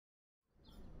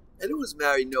anyone who's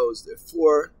married knows there are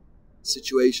four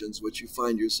situations which you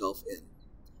find yourself in.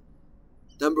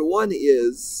 Number one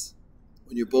is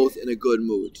when you're both in a good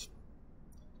mood.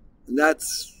 And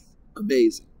that's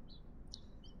amazing.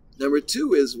 Number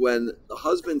two is when the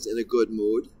husband's in a good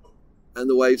mood and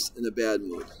the wife's in a bad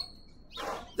mood.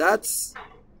 That's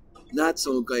not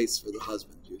so nice for the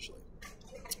husband, usually.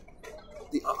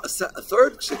 A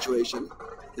third situation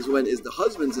is when the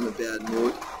husband's in a bad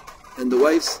mood and the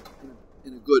wife's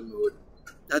in a good mood.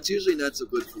 That's usually not so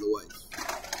good for the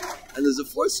wife. And there's a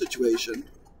fourth situation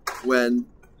when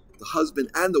the husband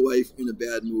and the wife are in a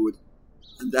bad mood,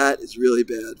 and that is really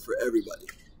bad for everybody.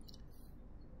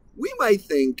 We might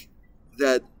think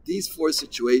that these four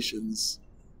situations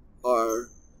are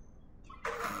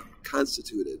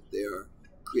constituted, they are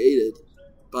created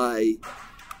by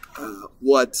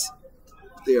what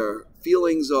their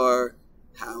feelings are,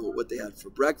 what they had for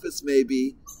breakfast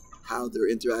maybe, how their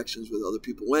interactions with other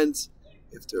people went,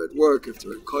 if they're at work, if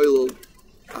they're at kollel,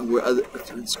 if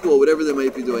they're in school, whatever they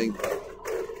might be doing.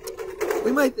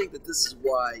 We might think that this is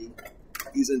why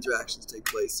these interactions take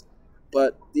place.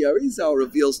 But the Arizal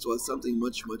reveals to us something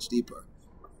much, much deeper.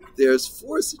 There's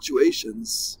four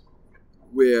situations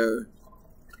where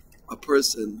a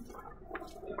person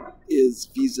is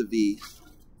vis-a-vis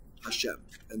Hashem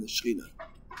and the Shekhinah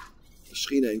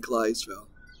in Klal Yisrael.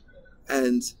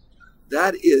 And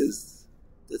that is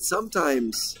that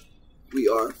sometimes we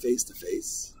are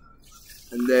face-to-face,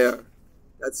 and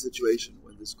that's a situation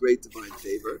when there's great divine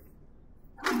favor.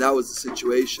 And that was the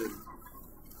situation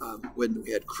when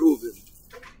we had Kruvim,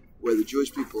 where the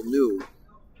Jewish people knew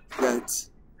that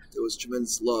there was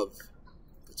tremendous love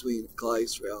between Klal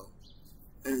Yisrael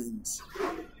and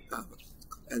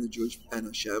the Jewish and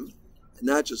Hashem, and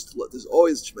not just love. There's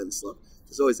always tremendous love.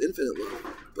 There's always infinite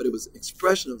love, but it was an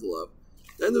expression of the love.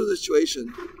 Then there was a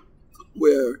situation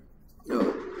where,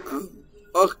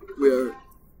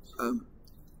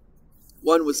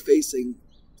 one was facing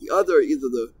the other. Either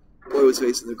the boy was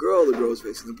facing the girl was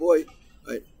facing the boy,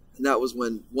 right? And that was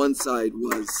when one side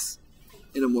was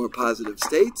in a more positive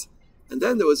state. And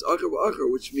then there was Acher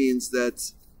B'Acher, which means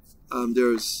that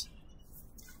there's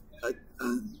a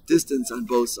distance on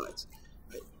both sides.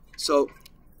 Right? So,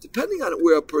 depending on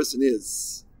where a person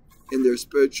is in their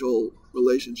spiritual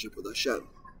relationship with Hashem,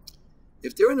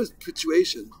 if they're in a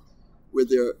situation where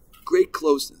they're great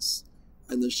closeness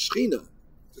and the Shekhinah,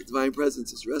 the divine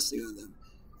presence, is resting on them,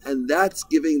 and that's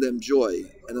giving them joy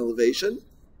and elevation,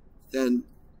 then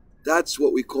that's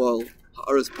what we call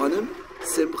Ha'aras Panim,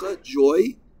 Simcha,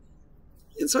 joy.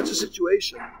 In such a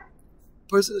situation, the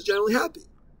person is generally happy,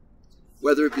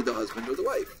 whether it be the husband or the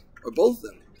wife, or both of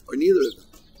them, or neither of them.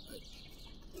 Right?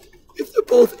 If they're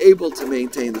both able to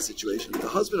maintain the situation, the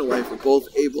husband and wife are both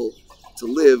able to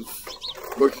live,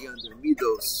 working on their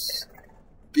midos,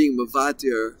 being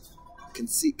mavatir,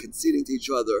 conceding to each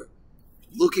other,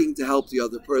 looking to help the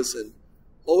other person,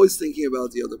 always thinking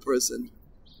about the other person,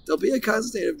 there'll be a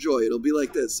constant state of joy. It'll be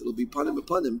like this. It'll be panim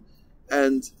b'panim.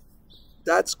 And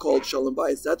that's called shalom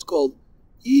bayis. That's called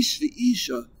ish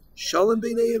v'isha, shalom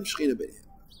b'neihem, shechina b'neihem.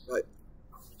 Right?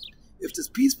 If there's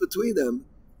peace between them,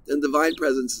 then divine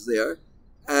presence is there,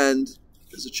 and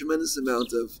there's a tremendous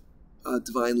amount of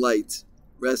divine light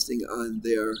resting on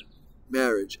their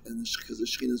marriage, and because the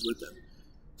Shekhinah is with them.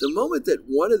 The moment that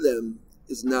one of them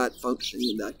is not functioning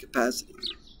in that capacity,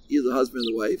 either the husband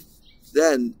or the wife,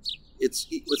 then it's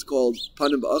what's called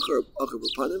panim b'acher, acher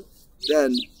b'panim.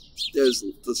 Then there's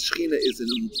the Shekhinah is in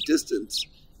a distance,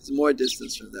 there's more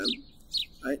distance from them,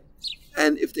 right?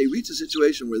 And if they reach a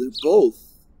situation where they're both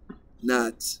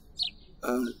not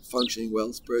functioning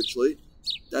well spiritually,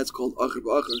 that's called acher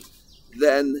b'acher.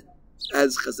 Then,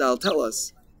 as Chazal tell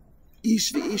us,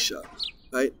 ish v'isha,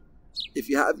 right? If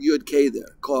you have yud k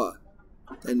there, ka,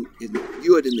 then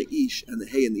yud in the ish and the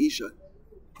hey in the isha,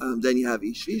 then you have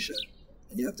ish v'isha,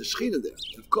 and you have the Shekhinah there,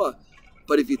 you have ka.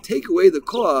 But if you take away the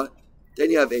ka, then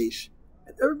you have ish.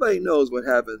 And everybody knows what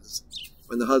happens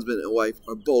when the husband and wife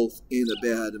are both in a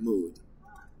bad mood.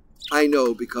 I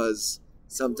know because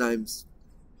sometimes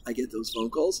I get those phone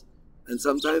calls, and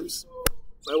sometimes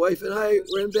my wife and I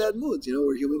were in bad moods.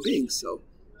 We're human beings, so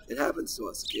it happens to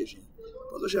us occasionally.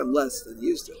 Baruch Hashem, less than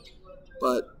used to,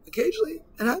 but occasionally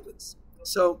it happens.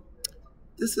 So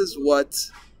this is what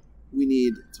we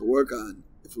need to work on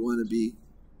if we want to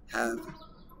have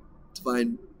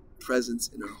divine presence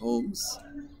in our homes,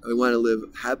 and we want to live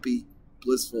a happy,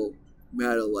 blissful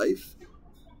marital life.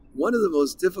 One of the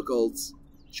most difficult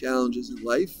challenges in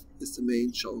life is to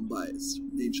maintain shalom bayis.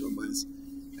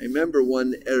 I remember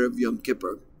one Erev Yom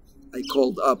Kippur, I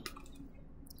called up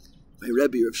my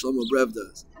Rebbe, Rav Shlomo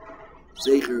Brevda,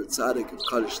 Zecher Tzaddik of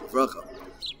Kaddish Levracha.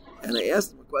 And I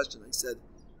asked him a question. I said,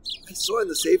 I saw in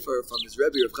the Sefer from his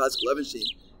Rebbe, Rav Chazkel Levenstein,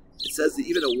 it says that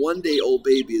even a one-day-old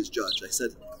baby is judged. I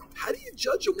said, how do you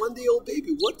judge a one-day-old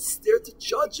baby? What's there to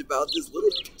judge about this little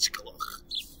pitchkalach?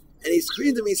 And he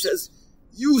screamed at me, he says,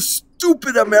 you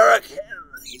stupid American,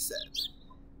 he said.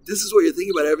 This is what you're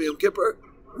thinking about every Yom Kippur?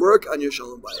 Work on your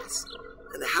Shalom Bayis.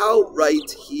 And how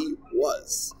right he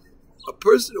was. A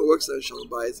person who works on Shalom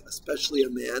Bayis, especially a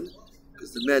man,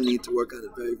 because the men need to work on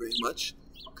it very, very much,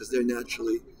 because they're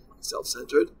naturally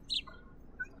self-centered.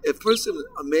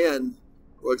 A man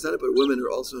works on it, but women are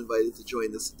also invited to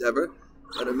join this endeavor.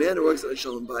 But a man who works on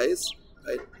Shalom Bayis,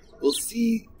 right, will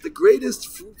see the greatest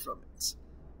fruit from it.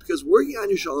 Because working on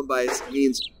your Shalom Bayis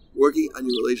means working on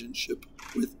your relationship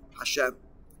with Hashem.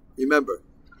 Remember,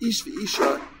 Ish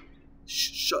v'Isha,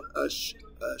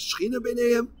 Shechina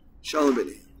b'neihem, Shalom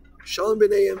b'neihem. Shalom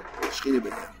b'neihem, Shechina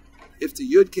b'neihem. If the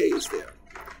Yud K is there,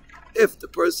 if the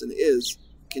person is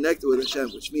connected with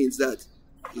Hashem, which means that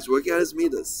he's working on his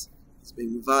midas, he's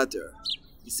being mivater,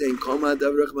 he's saying Kol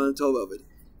ma'adav rachman tov of it.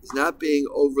 He's not being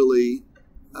overly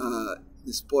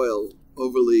spoiled,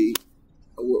 overly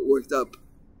worked up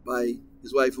by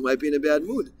his wife, who might be in a bad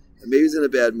mood. And maybe he's in a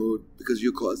bad mood because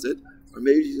you caused it, or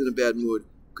maybe she's in a bad mood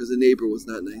because the neighbor was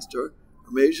not nice to her,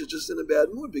 or maybe she's just in a bad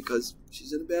mood because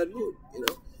she's in a bad mood.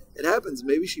 It happens.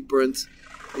 Maybe she burnt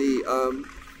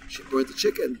the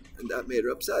chicken, and that made her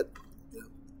upset.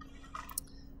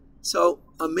 So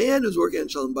a man who's working on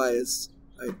Shalom Bayis,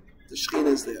 right, the Shekhinah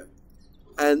is there,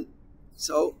 and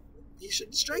so he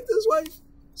should strengthen his wife.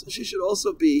 So she should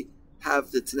also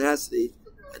have the tenacity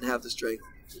and have the strength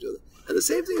to do that. And the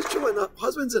same thing is true when the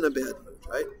husband's in a bad mood,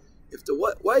 right? If the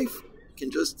wife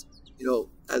can just,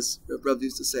 as Rav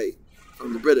used to say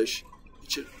from the British,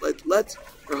 it should let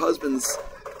her husband's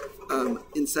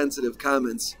insensitive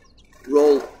comments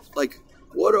roll like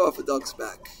water off a duck's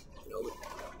back,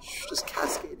 just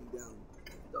cascading down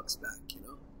the duck's back,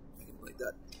 like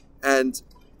that. And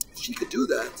if she could do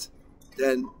that,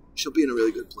 then she'll be in a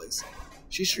really good place.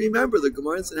 She should remember the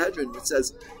Gemara in Sanhedrin, which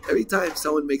says every time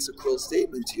someone makes a cruel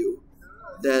statement to you,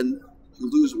 then you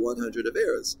lose 100 of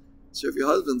errors. So if your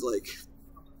husband's like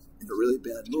in a really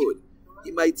bad mood,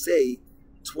 he might say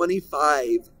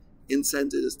 25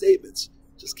 insensitive statements.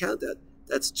 Just count that.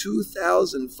 That's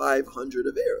 2,500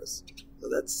 of errors. So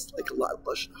that's like a lot of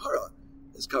Lashon Hara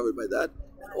is covered by that.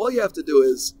 And all you have to do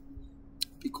is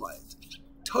be quiet.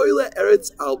 Toile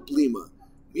eretz al blima.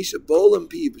 Misha bolam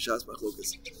pi b'shas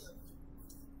machlokas.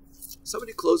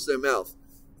 Somebody closes their mouth,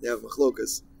 they have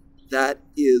machlokas. That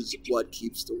is what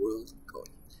keeps the world going.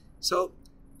 So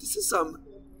this is some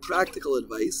practical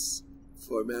advice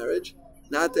for marriage.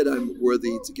 Not that I'm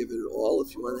worthy to give it at all.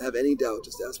 If you want to have any doubt,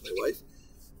 just ask my wife.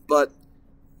 But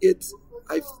this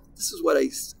is what I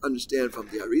understand from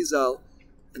the Arizal,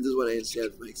 and this is what I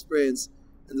understand from my experience,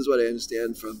 and this is what I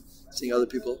understand from seeing other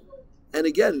people. And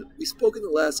again, we spoke in the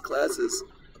last classes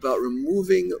about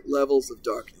removing levels of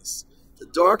darkness. The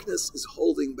darkness is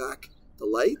holding back the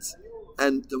light,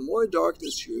 and the more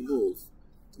darkness you remove,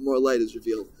 the more light is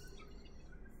revealed.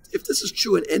 If this is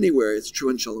true in anywhere, it's true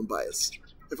in Shalom Bayis.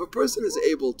 If a person is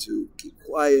able to keep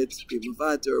quiet, be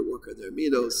mivater, work on their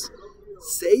midos,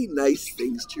 say nice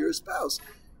things to your spouse.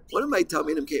 One of my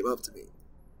Talmidim came up to me,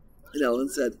 and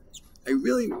said, I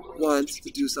really want to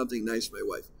do something nice for my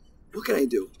wife. What can I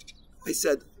do? I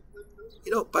said,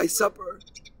 by supper,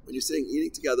 when you're sitting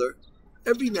eating together,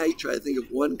 every night try to think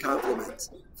of one compliment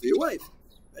for your wife.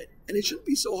 Right? And it shouldn't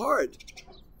be so hard.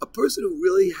 A person who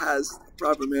really has a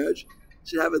proper marriage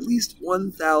should have at least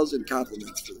 1,000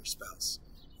 compliments for their spouse.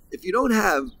 If you don't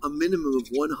have a minimum of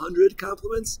 100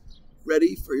 compliments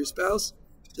ready for your spouse,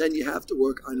 then you have to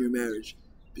work on your marriage,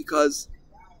 because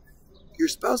your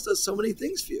spouse does so many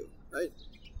things for you, right?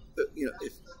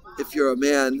 If you're a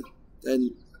man,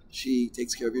 then she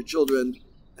takes care of your children,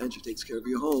 and she takes care of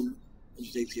your home, and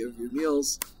she takes care of your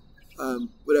meals,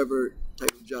 whatever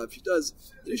type of job she does.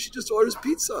 She just orders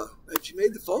pizza, right? She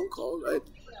made the phone call, right?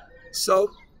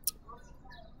 So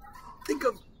think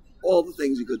of all the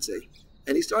things you could say.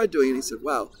 And he started doing it, and he said,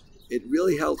 wow, it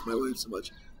really helped my wife so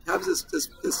much. Have this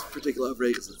particular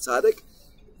Avrech is a tzaddik,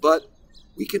 but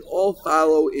we can all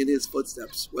follow in his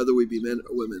footsteps, whether we be men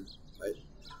or women, right?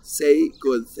 Say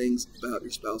good things about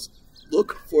your spouse.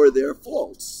 Look for their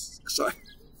faults. Sorry.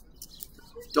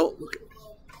 Don't look.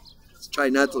 Try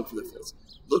not to look for their faults.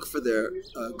 Look for their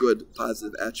good,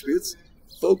 positive attributes.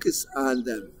 Focus on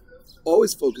them.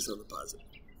 Always focus on the positive,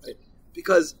 right?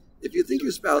 Because if you think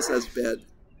your spouse has bad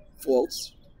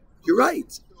faults, you're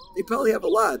right. They probably have a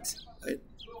lot, right?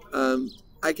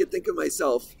 I can think of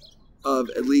myself of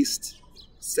at least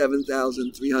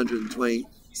 7,320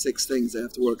 6 things I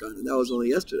have to work on, and that was only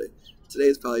yesterday. Today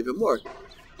is probably even more.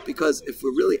 Because if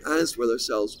we're really honest with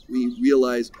ourselves, we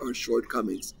realize our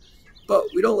shortcomings. But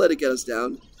we don't let it get us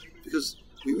down, because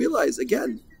we realize,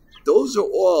 again, those are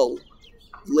all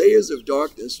layers of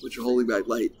darkness which are holding back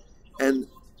light. And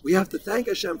we have to thank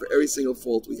Hashem for every single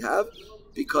fault we have,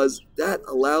 because that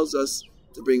allows us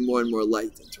to bring more and more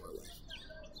light into our life.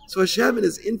 So Hashem, in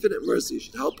His infinite mercy,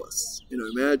 should help us in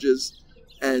our marriages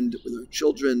and with our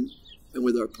children and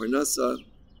with our parnasa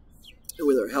and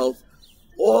with our health.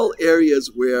 All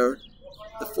areas where,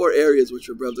 the 4 areas which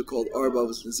are Rebbe called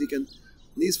Arbavos and Zikin,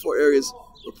 these 4 areas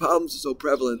where problems are so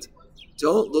prevalent,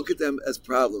 don't look at them as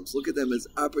problems. Look at them as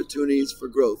opportunities for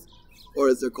growth, or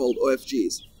as they're called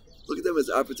OFGs. Look at them as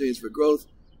opportunities for growth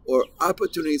or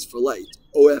opportunities for light,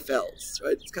 OFLs,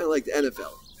 right? It's kind of like the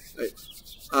NFL, right?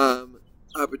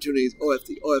 Opportunities,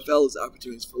 OFL is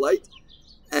opportunities for light.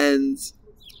 And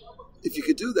if you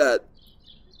could do that,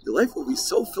 your life will be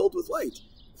so filled with light.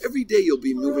 Every day you'll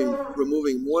be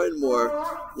removing more and more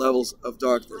levels of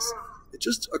darkness. It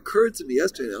just occurred to me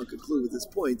yesterday, and I'll conclude with this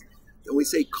point, that we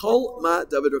say Kol Ma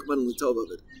David Rachman L'Tov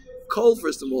Avid. Kol,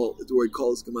 first of all, the word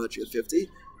Kol is Gematria 50,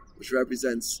 which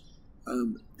represents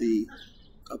the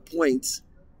point,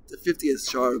 the 50th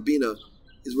Shar of Bina,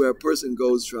 is where a person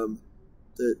goes from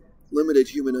the limited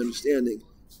human understanding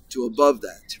to above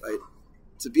that, right?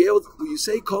 To be able to, when you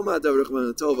say Kol Ma David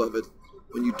Rachman L'Tov Avid,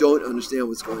 when you don't understand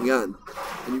what's going on,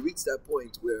 and you reach that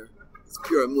point where it's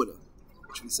pure Amunah,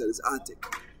 which we said is Atik.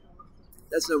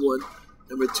 That's number 1.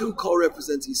 Number 2, Kol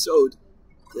represents Yisod,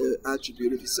 the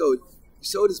attribute of Yisod.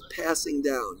 Yisod is passing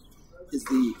down, is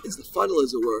the funnel,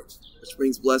 as it were, which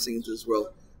brings blessing into this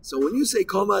world. So when you say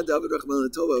Kol Ma David Rachman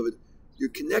L'Tov Avid, you're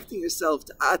connecting yourself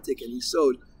to Atik and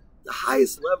Yisod, the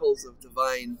highest levels of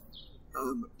divine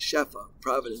Shefa,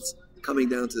 providence, coming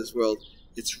down to this world.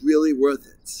 It's really worth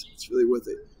it. It's really worth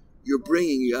it.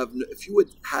 If you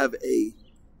would have a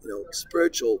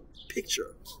spiritual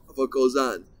picture of what goes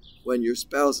on when your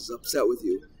spouse is upset with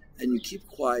you, and you keep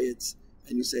quiet,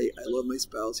 and you say, I love my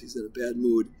spouse, he's in a bad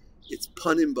mood. It's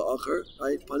panim ba'achar,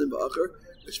 right? Panim ba'achar,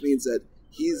 which means that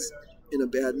he's in a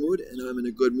bad mood, and I'm in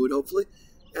a good mood, hopefully,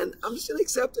 and I'm just going to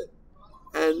accept it.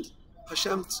 And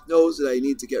Hashem knows that I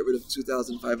need to get rid of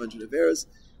 2,500 Averas.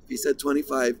 If He said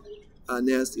 25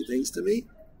 nasty things to me,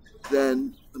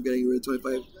 then I'm getting rid of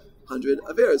 2,500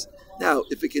 Averas. Now,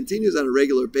 if it continues on a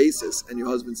regular basis, and your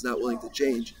husband's not willing to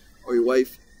change, or your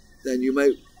wife, then you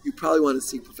probably want to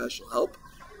seek professional help.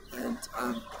 And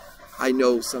I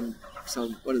know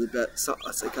one of the best,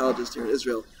 a psychologist here in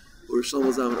Israel, who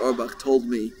Shlomo Zalman Auerbach, told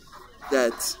me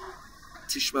that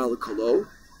Tishma L'Kolo,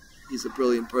 he's a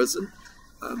brilliant person.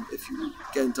 If you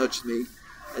get in touch with me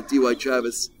at DY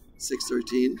Travis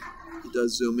 613, he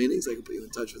does Zoom meetings. I can put you in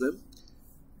touch with him.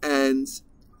 And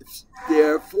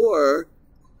therefore,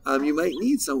 you might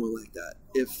need someone like that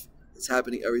if it's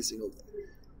happening every single day.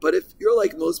 But if you're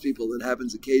like most people, that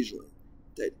happens occasionally,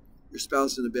 that your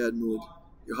spouse is in a bad mood,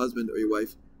 your husband or your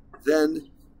wife,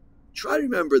 then try to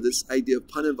remember this idea of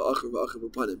panim v'achar v'achar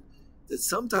v'panim, that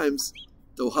sometimes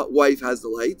the wife has the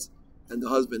light and the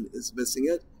husband is missing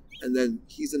it, and then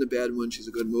he's in a bad mood, she's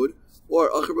in a good mood. Or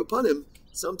achar v'panim,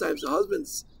 sometimes the husband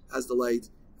has the light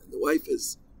and the wife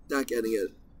is not getting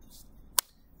it.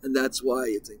 And that's why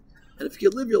it's a, and if you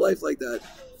live your life like that,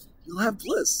 you'll have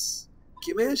bliss.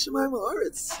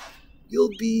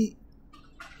 You'll be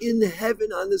in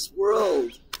heaven on this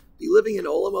world. Be living in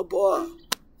Olam Haba.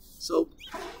 So,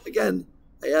 again,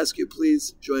 I ask you,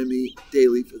 please join me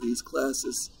daily for these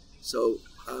classes so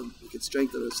we can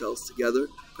strengthen ourselves together.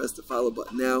 Press the follow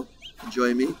button now and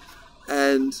join me.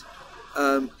 And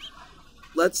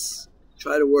let's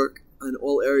try to work on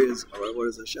all areas of our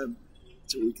Lord Hashem,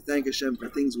 so we can thank Hashem for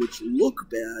things which look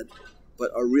bad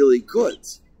but are really good.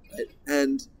 Right?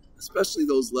 And especially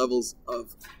those levels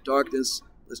of darkness,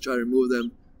 let's try to remove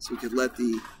them so we can let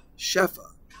the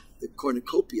Shefa, the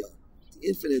cornucopia, the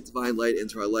infinite divine light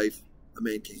into our life.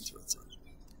 Amen.